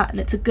about that, and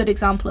it's a good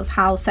example of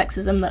how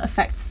sexism that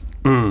affects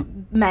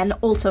men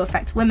also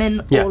affects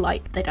women, or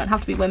like, they don't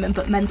have to be women,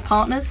 but men's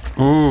partners.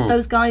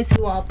 Those guys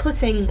who are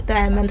putting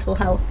their mental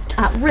health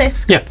at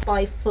risk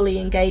by fully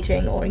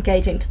engaging or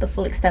engaging to the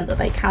full extent that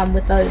they can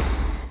with those.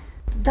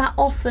 That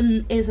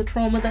often is a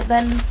trauma that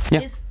then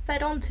is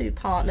fed onto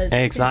partners.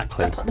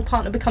 Exactly. The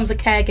partner becomes a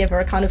caregiver,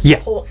 a kind of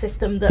support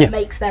system that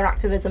makes their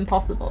activism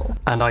possible.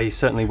 And I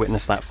certainly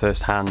witnessed that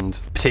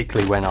firsthand,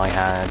 particularly when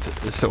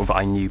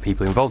I knew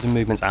people involved in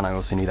movements, and I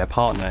also knew their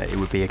partner. It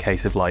would be a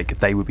case of like,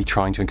 they would be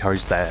trying to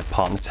encourage their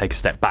partner to take a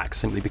step back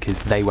simply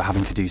because they were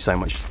having to do so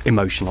much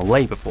emotional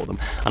labour for them.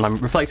 And I'm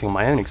reflecting on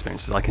my own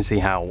experiences. I can see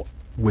how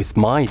with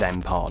my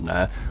then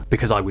partner,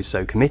 because I was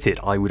so committed,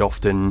 I would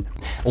often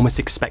almost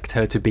expect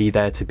her to be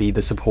there to be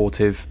the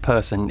supportive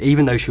person,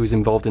 even though she was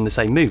involved in the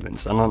same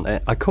movements.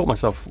 And I caught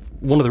myself,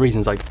 one of the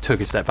reasons I took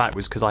a step back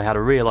was because I had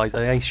a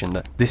realisation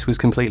that this was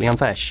completely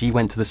unfair. She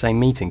went to the same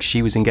meetings,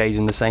 she was engaged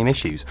in the same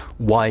issues.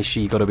 Why has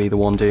she got to be the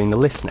one doing the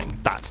listening?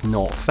 That's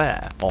not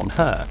fair on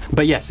her.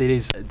 But yes, it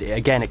is,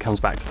 again, it comes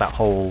back to that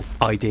whole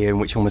idea in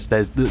which almost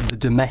there's the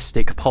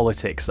domestic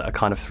politics that are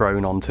kind of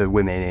thrown onto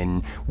women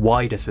in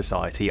wider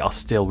society are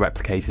still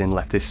replicated in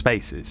leftist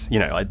spaces.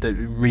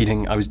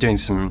 I was doing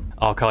some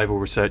archival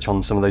research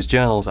on some of those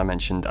journals I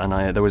mentioned,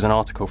 and there was an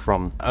article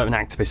from an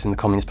activist in the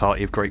Communist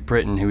Party of Great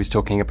Britain who was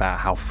talking about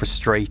how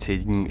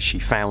frustrating she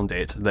found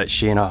it that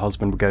she and her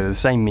husband would go to the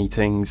same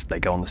meetings, they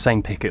go on the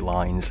same picket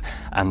lines,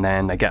 and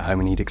then they get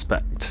home and he'd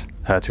expect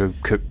her to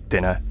have cooked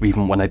dinner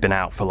even when they'd been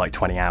out for like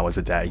 20 hours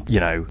a day,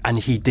 and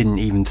he didn't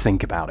even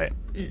think about it.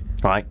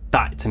 Right?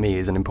 That to me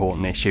is an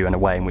important issue, and a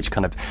way in which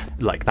kind of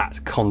like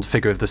that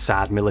figure of the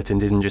sad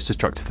militant isn't just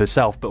destructive to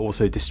herself but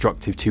also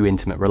destructive to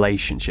intimate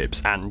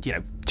relationships, and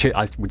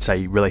I would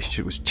say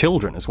relationships with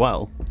children as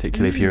well,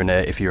 particularly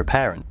if you're a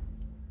parent.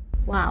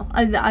 Wow,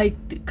 I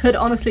could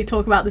honestly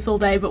talk about this all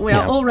day, but we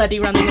are already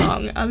running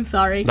long. I'm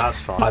sorry. That's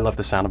fine. I love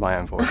the sound of my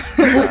own voice.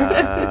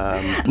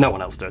 No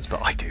one else does,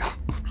 but I do.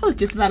 I was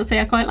just about to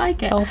say I quite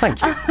like it. Oh, thank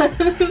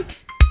you.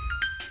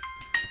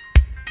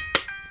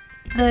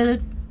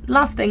 The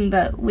last thing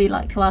that we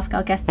like to ask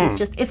our guests is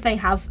just if they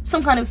have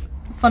some kind of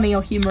funny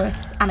or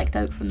humorous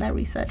anecdote from their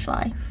research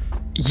life.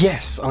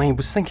 Yes, I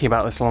was thinking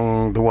about this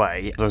along the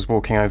way as I was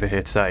walking over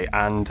here today,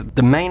 and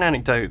the main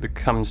anecdote that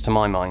comes to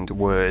my mind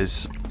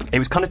was, it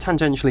was kind of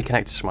tangentially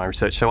connected to my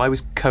research. So I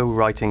was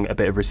co-writing a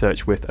bit of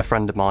research with a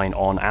friend of mine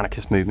on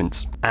anarchist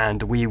movements,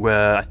 and we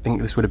were, I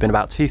think this would have been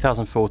about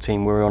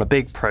 2014, we were on a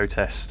big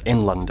protest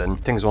in London. I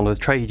think it was one of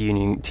the trade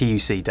union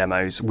TUC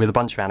demos with a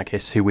bunch of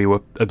anarchists who we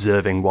were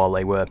observing while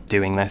they were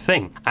doing their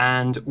thing.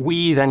 And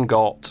we then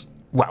got,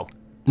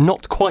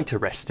 not quite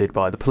arrested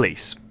by the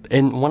police.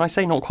 When I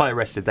say not quite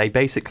arrested, they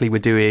basically were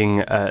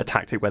doing a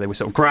tactic where they were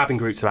sort of grabbing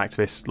groups of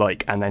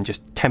activists, and then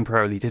just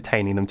temporarily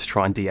detaining them to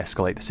try and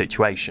de-escalate the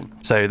situation.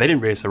 So they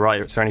didn't raise the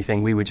riots or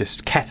anything. We were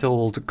just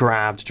kettled,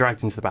 grabbed,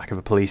 dragged into the back of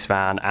a police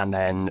van, and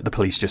then the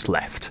police just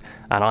left.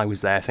 And I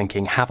was there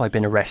thinking, have I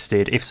been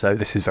arrested? If so,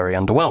 this is very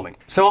underwhelming.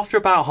 So after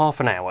about half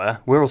an hour,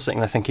 we're all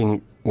sitting there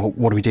thinking, well,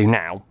 what do we do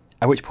now?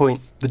 At which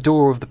point, the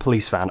door of the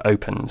police van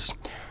opens.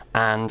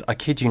 And I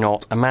kid you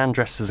not, a man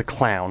dressed as a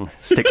clown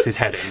sticks his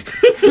head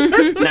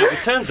in. Now, it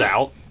turns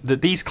out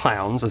that these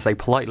clowns, as they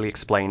politely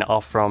explain,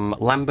 are from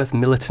Lambeth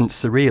Militant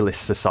Surrealist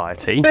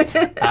Society,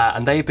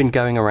 and they've been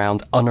going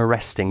around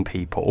unarresting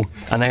people,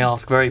 and they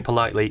ask very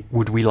politely,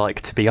 would we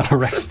like to be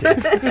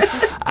unarrested?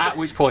 At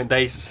which point,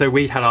 so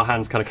we had our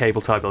hands kind of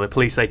cable tied by the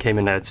police. They came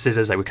in, they had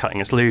scissors, they were cutting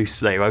us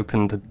loose, they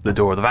opened the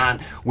door of the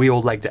van, we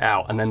all legged it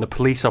out, and then the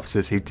police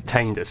officers who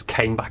detained us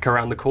came back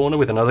around the corner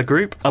with another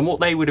group, and what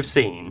they would have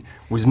seen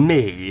was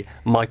me,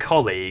 my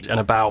colleague, and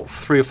about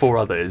 3 or 4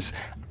 others,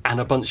 and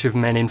a bunch of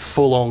men in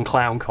full-on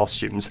clown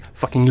costumes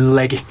fucking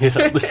legging it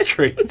up the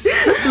street.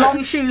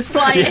 Long shoes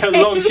flying. Yeah,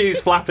 long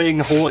shoes flapping,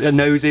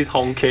 noses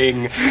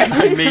honking,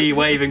 and me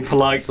waving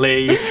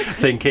politely,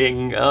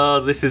 thinking, oh,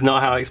 this is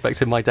not how I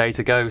expected my day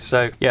to go.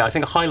 So, yeah, I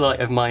think a highlight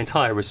of my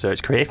entire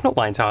research career, if not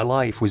my entire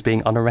life, was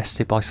being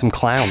unarrested by some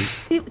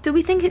clowns. Do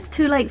we think it's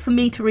too late for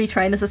me to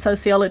retrain as a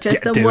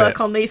sociologist and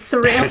work on these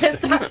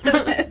surrealist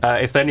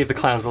activists? If any of the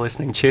clowns are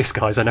listening, cheers,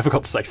 guys. I never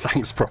got to say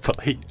thanks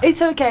properly.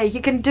 It's okay.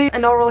 You can do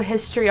an oral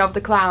history history of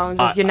the clowns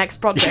as your next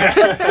project.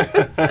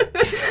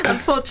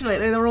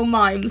 Unfortunately, they're all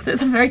mimes.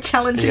 It's a very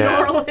challenging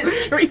oral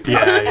history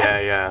project.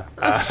 Yeah.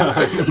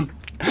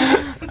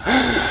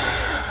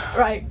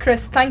 Right,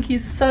 Chris, thank you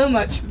so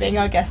much for being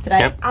our guest today.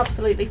 Yep.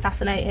 Absolutely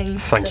fascinating.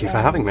 Thank you for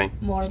having me.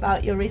 More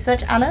about your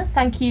research. Anna,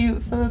 thank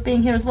you for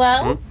being here as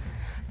well.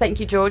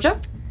 Thank you,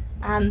 Georgia.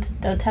 And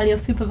don't tell your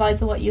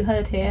supervisor what you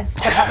heard here.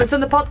 What happens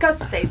in the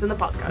podcast stays in the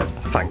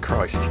podcast. Thank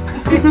Christ.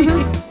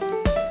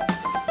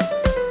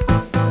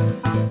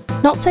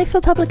 Not Safe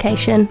for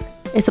Publication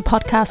is a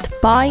podcast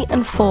by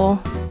and for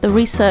the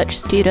research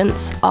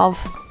students of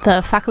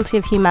the Faculty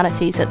of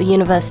Humanities at the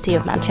University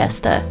of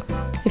Manchester.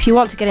 If you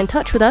want to get in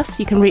touch with us,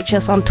 you can reach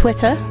us on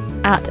Twitter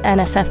at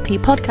NSFP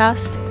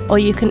Podcast, or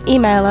you can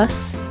email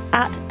us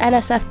at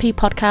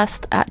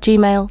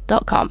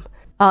nsfppodcast@gmail.com.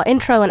 Our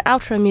intro and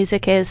outro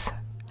music is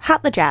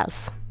Hat the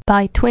Jazz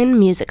by Twin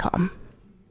Musicom.